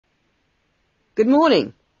Good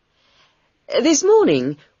morning. This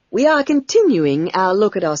morning we are continuing our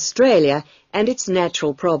look at Australia and its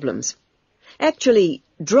natural problems. Actually,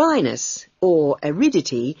 dryness, or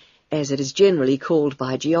aridity, as it is generally called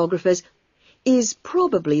by geographers, is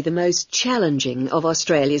probably the most challenging of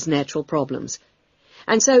Australia's natural problems.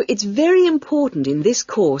 And so it's very important in this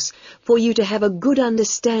course for you to have a good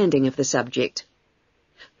understanding of the subject.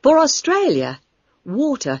 For Australia,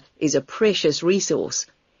 water is a precious resource,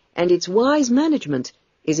 and its wise management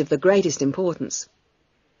is of the greatest importance.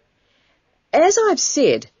 As I've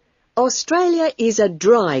said, Australia is a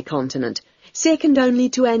dry continent, second only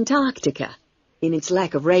to Antarctica in its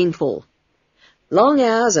lack of rainfall. Long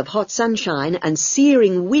hours of hot sunshine and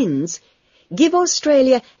searing winds give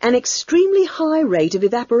Australia an extremely high rate of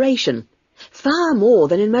evaporation, far more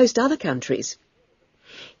than in most other countries.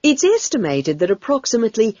 It's estimated that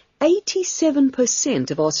approximately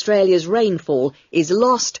 87% of Australia's rainfall is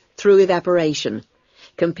lost through evaporation,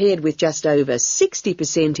 compared with just over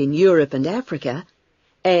 60% in Europe and Africa,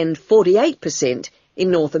 and 48%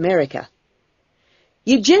 in North America.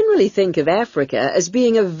 You generally think of Africa as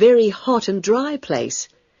being a very hot and dry place,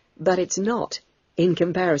 but it's not in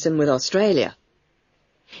comparison with Australia.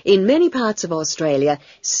 In many parts of Australia,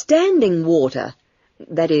 standing water,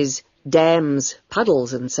 that is, dams,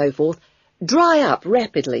 puddles and so forth, dry up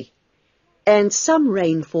rapidly, and some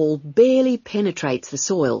rainfall barely penetrates the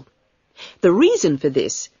soil. The reason for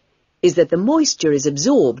this is that the moisture is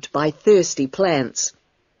absorbed by thirsty plants.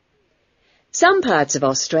 Some parts of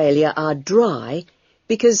Australia are dry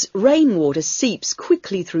because rainwater seeps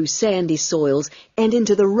quickly through sandy soils and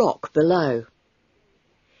into the rock below.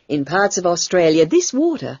 In parts of Australia, this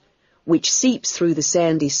water, which seeps through the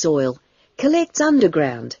sandy soil, collects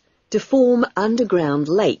underground to form underground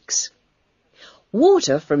lakes.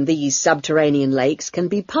 Water from these subterranean lakes can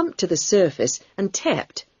be pumped to the surface and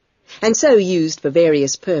tapped, and so used for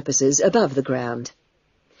various purposes above the ground.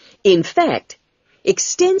 In fact,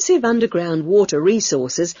 extensive underground water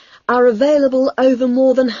resources are available over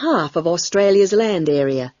more than half of Australia's land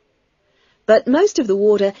area. But most of the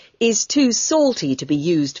water is too salty to be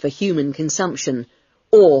used for human consumption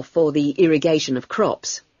or for the irrigation of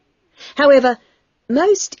crops. However,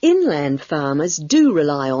 most inland farmers do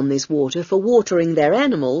rely on this water for watering their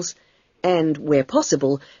animals and, where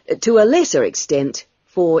possible, to a lesser extent,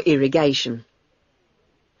 for irrigation.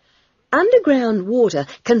 Underground water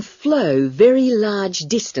can flow very large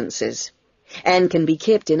distances and can be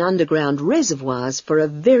kept in underground reservoirs for a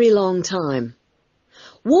very long time.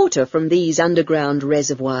 Water from these underground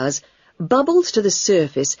reservoirs bubbles to the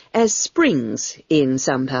surface as springs in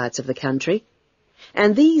some parts of the country,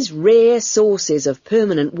 and these rare sources of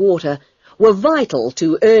permanent water were vital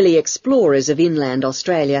to early explorers of inland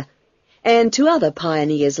Australia and to other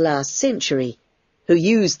pioneers last century who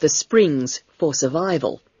used the springs for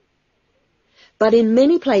survival. But in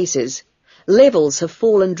many places, levels have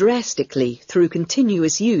fallen drastically through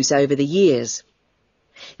continuous use over the years.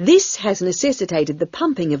 This has necessitated the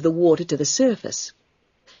pumping of the water to the surface.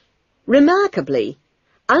 Remarkably,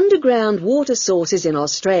 underground water sources in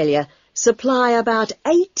Australia supply about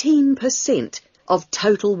 18% of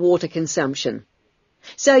total water consumption.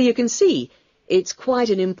 So you can see it's quite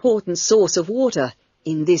an important source of water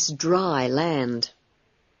in this dry land.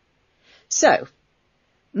 So,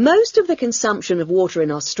 most of the consumption of water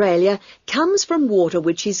in Australia comes from water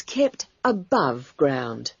which is kept above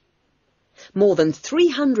ground. More than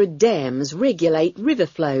 300 dams regulate river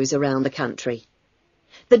flows around the country.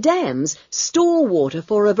 The dams store water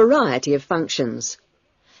for a variety of functions.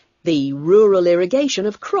 The rural irrigation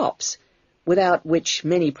of crops, without which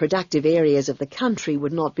many productive areas of the country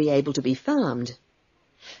would not be able to be farmed.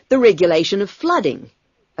 The regulation of flooding,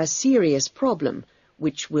 a serious problem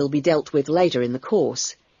which will be dealt with later in the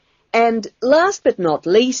course. And last but not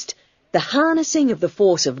least, the harnessing of the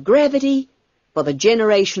force of gravity for the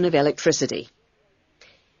generation of electricity.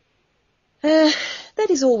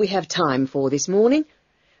 That is all we have time for this morning,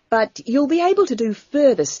 but you'll be able to do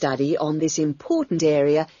further study on this important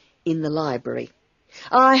area in the library.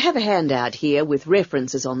 I have a handout here with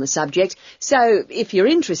references on the subject, so if you're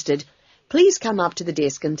interested, please come up to the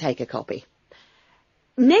desk and take a copy.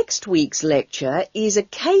 Next week's lecture is a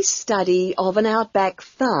case study of an outback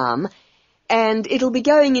farm, and it'll be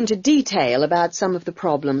going into detail about some of the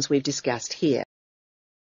problems we've discussed here.